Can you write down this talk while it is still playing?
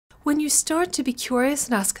when you start to be curious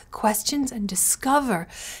and ask questions and discover,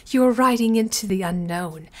 you're writing into the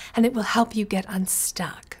unknown, and it will help you get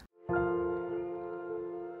unstuck.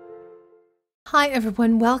 Hi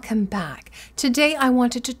everyone, welcome back. Today I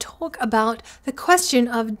wanted to talk about the question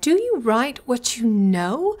of, do you write what you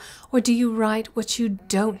know, or do you write what you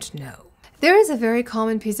don't know? There is a very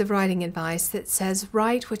common piece of writing advice that says,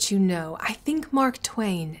 write what you know. I think Mark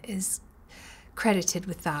Twain is credited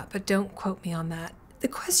with that, but don't quote me on that. The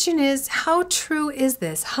question is, how true is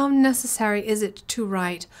this? How necessary is it to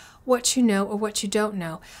write what you know or what you don't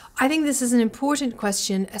know? I think this is an important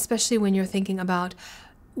question, especially when you're thinking about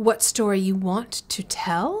what story you want to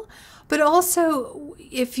tell, but also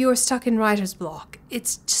if you're stuck in writer's block.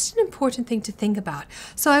 It's just an important thing to think about.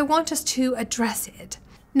 So I want us to address it.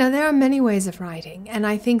 Now, there are many ways of writing, and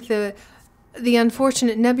I think the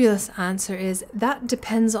unfortunate nebulous answer is that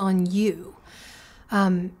depends on you.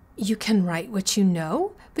 You can write what you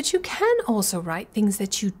know, but you can also write things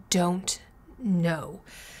that you don't know.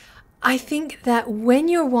 I think that when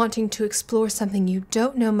you're wanting to explore something you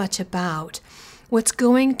don't know much about, what's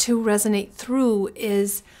going to resonate through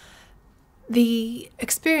is the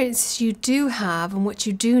experience you do have and what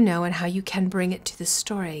you do know and how you can bring it to the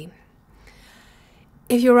story.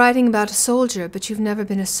 If you're writing about a soldier, but you've never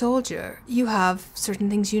been a soldier, you have certain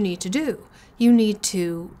things you need to do. You need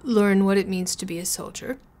to learn what it means to be a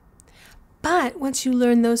soldier. But once you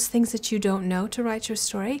learn those things that you don't know to write your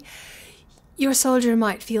story, your soldier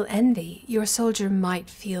might feel envy. Your soldier might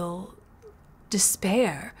feel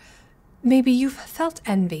despair. Maybe you've felt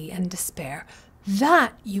envy and despair.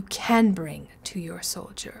 That you can bring to your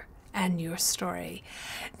soldier and your story.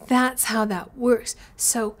 That's how that works.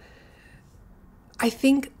 So I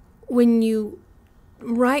think when you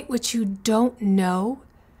write what you don't know,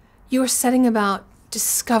 you're setting about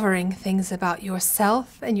discovering things about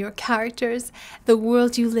yourself and your characters, the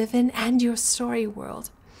world you live in, and your story world.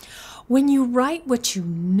 When you write what you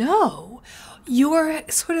know, you're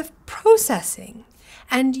sort of processing,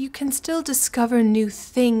 and you can still discover new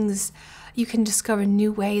things. You can discover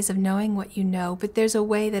new ways of knowing what you know, but there's a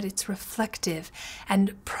way that it's reflective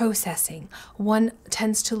and processing. One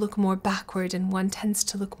tends to look more backward and one tends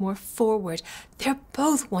to look more forward. They're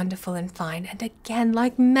both wonderful and fine, and again,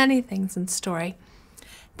 like many things in story,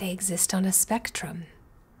 they exist on a spectrum.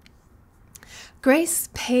 Grace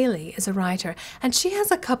Paley is a writer, and she has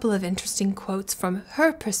a couple of interesting quotes from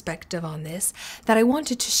her perspective on this that I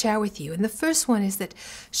wanted to share with you. And the first one is that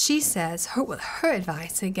she says, her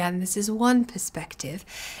advice, again, this is one perspective,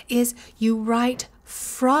 is you write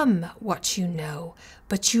from what you know,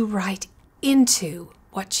 but you write into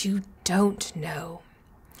what you don't know.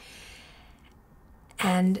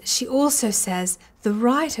 And she also says, the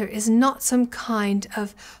writer is not some kind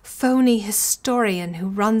of phony historian who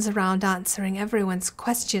runs around answering everyone's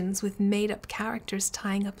questions with made-up characters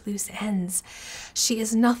tying up loose ends. She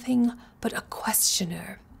is nothing but a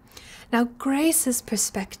questioner. Now, Grace's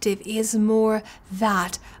perspective is more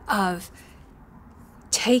that of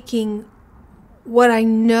taking what I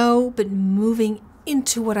know but moving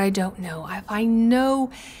into what I don't know. If I know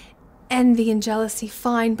envy and jealousy,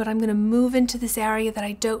 fine, but I'm going to move into this area that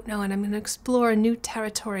I don't know, and I'm going to explore a new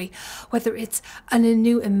territory, whether it's a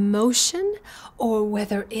new emotion or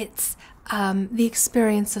whether it's the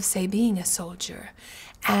experience of, say, being a soldier.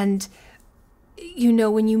 And, you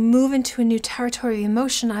know, when you move into a new territory of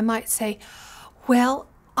emotion, I might say, well,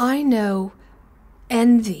 I know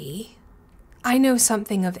envy. I know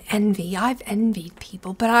something of envy. I've envied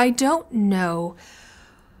people, but I don't know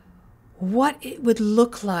what it would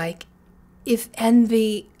look like if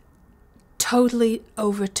envy totally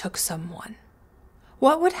overtook someone.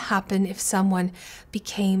 What would happen if someone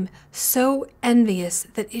became so envious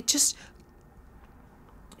that it just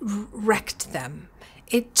wrecked them?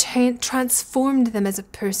 It transformed them as a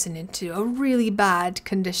person into a really bad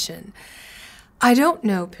condition. I don't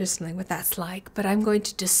know personally what that's like, but I'm going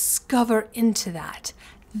to discover into that.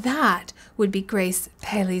 That would be Grace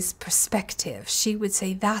Paley's perspective. She would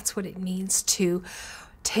say that's what it means to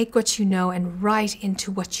take what you know and write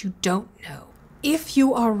into what you don't know. If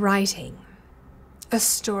you are writing a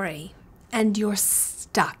story and you're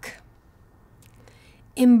stuck,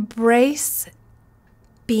 embrace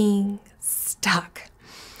being stuck.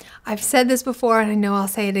 I've said this before, and I know I'll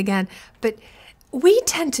say it again, but we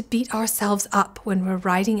tend to beat ourselves up when we're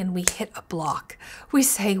writing and we hit a block. We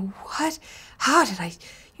say, what? How did I?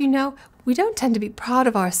 You know, we don't tend to be proud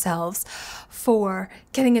of ourselves for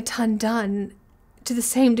getting a ton done to the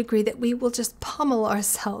same degree that we will just pummel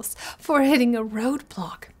ourselves for hitting a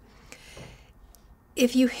roadblock.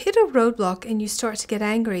 If you hit a roadblock and you start to get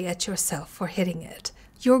angry at yourself for hitting it,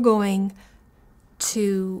 you're going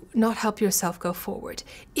to not help yourself go forward.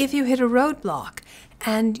 If you hit a roadblock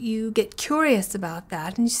and you get curious about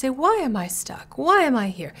that and you say, why am I stuck? Why am I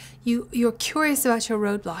here? You're curious about your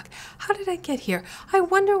roadblock. How did I get here? I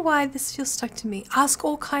wonder why this feels stuck to me. Ask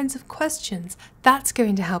all kinds of questions. That's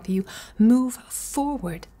going to help you move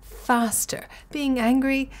forward faster. Being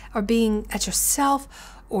angry or being at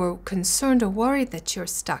yourself or concerned or worried that you're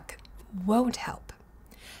stuck won't help.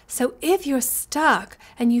 So if you're stuck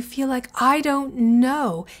and you feel like, I don't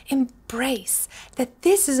know, embrace that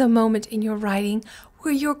this is a moment in your writing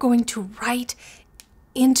where you're going to write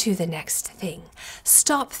into the next thing.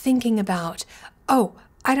 Stop thinking about, oh,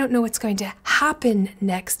 I don't know what's going to happen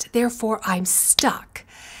next, therefore I'm stuck.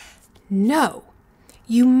 No,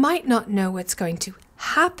 you might not know what's going to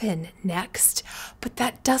happen next, but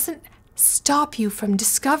that doesn't stop you from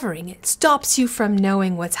discovering. It stops you from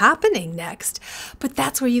knowing what's happening next. But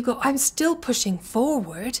that's where you go, I'm still pushing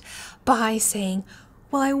forward by saying,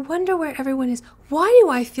 well, I wonder where everyone is. Why do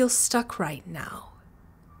I feel stuck right now?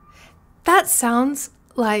 That sounds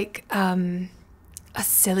like a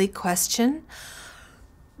silly question,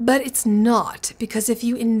 but it's not, because if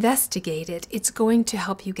you investigate it, it's going to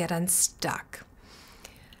help you get unstuck.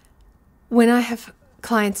 When I have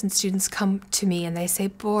clients and students come to me and they say,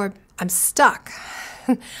 Barb, I'm stuck.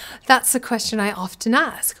 That's the question I often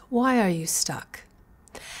ask. Why are you stuck?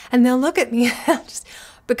 And they'll look at me just,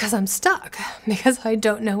 because I'm stuck, because I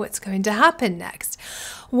don't know what's going to happen next.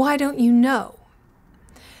 Why don't you know?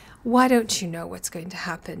 Why don't you know what's going to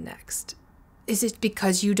happen next? Is it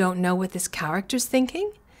because you don't know what this character's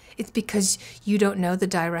thinking? It's because you don't know the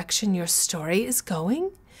direction your story is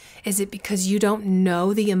going? Is it because you don't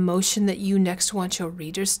know the emotion that you next want your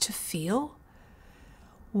readers to feel?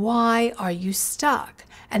 Why are you stuck?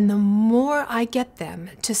 And the more I get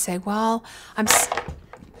them to say, well,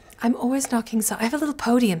 I'm always knocking, I have a little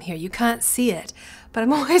podium here, you can't see it, but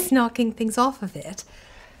I'm always knocking things off of it,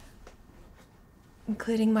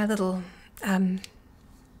 including my little, I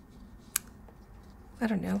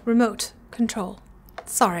don't know, remote control.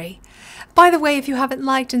 Sorry. By the way, if you haven't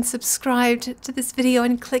liked and subscribed to this video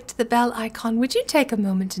and clicked the bell icon, would you take a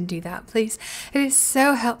moment and do that, please? It is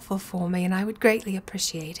so helpful for me and I would greatly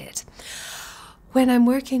appreciate it. When I'm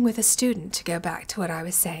working with a student, to go back to what I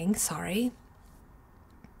was saying,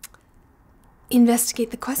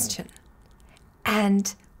 investigate the question.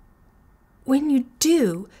 And when you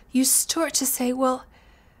do, you start to say, well,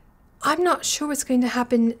 I'm not sure what's going to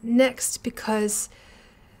happen next because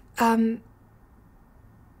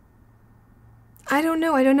I don't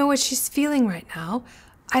know. I don't know what she's feeling right now.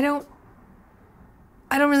 I don't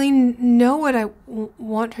really know what I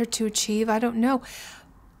want her to achieve. I don't know.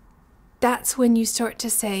 That's when you start to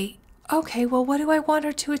say, okay, well, what do I want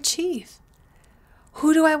her to achieve?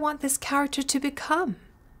 Who do I want this character to become?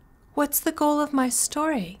 What's the goal of my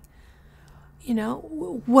story? You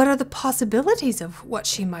know, what are the possibilities of what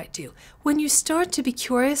she might do? When you start to be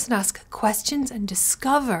curious and ask questions and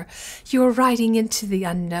discover, you're writing into the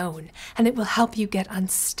unknown, and it will help you get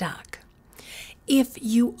unstuck. If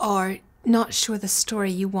you are not sure the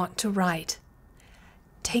story you want to write,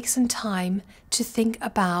 take some time to think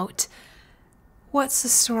about, what's the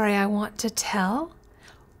story I want to tell?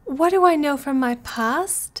 What do I know from my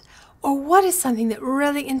past? Or what is something that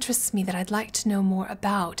really interests me that I'd like to know more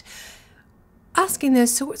about? Asking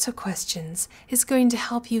those sorts of questions is going to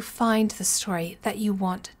help you find the story that you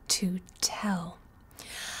want to tell.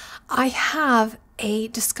 I have a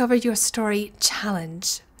Discover Your Story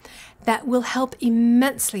challenge that will help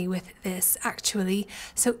immensely with this, actually.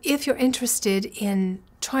 So if you're interested in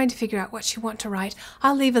trying to figure out what you want to write,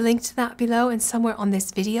 I'll leave a link to that below and somewhere on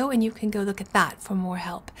this video, and you can go look at that for more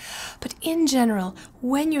help. But in general,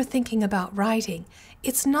 when you're thinking about writing,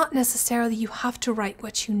 it's not necessarily you have to write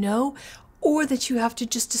what you know or that you have to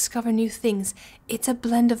just discover new things. It's a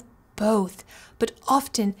blend of both, but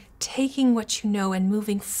often taking what you know and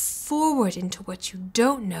moving forward into what you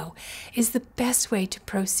don't know is the best way to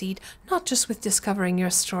proceed, not just with discovering your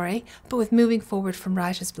story, but with moving forward from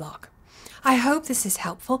writer's block. I hope this is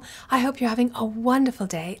helpful. I hope you're having a wonderful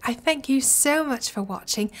day. I thank you so much for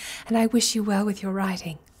watching, and I wish you well with your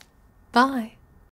writing. Bye.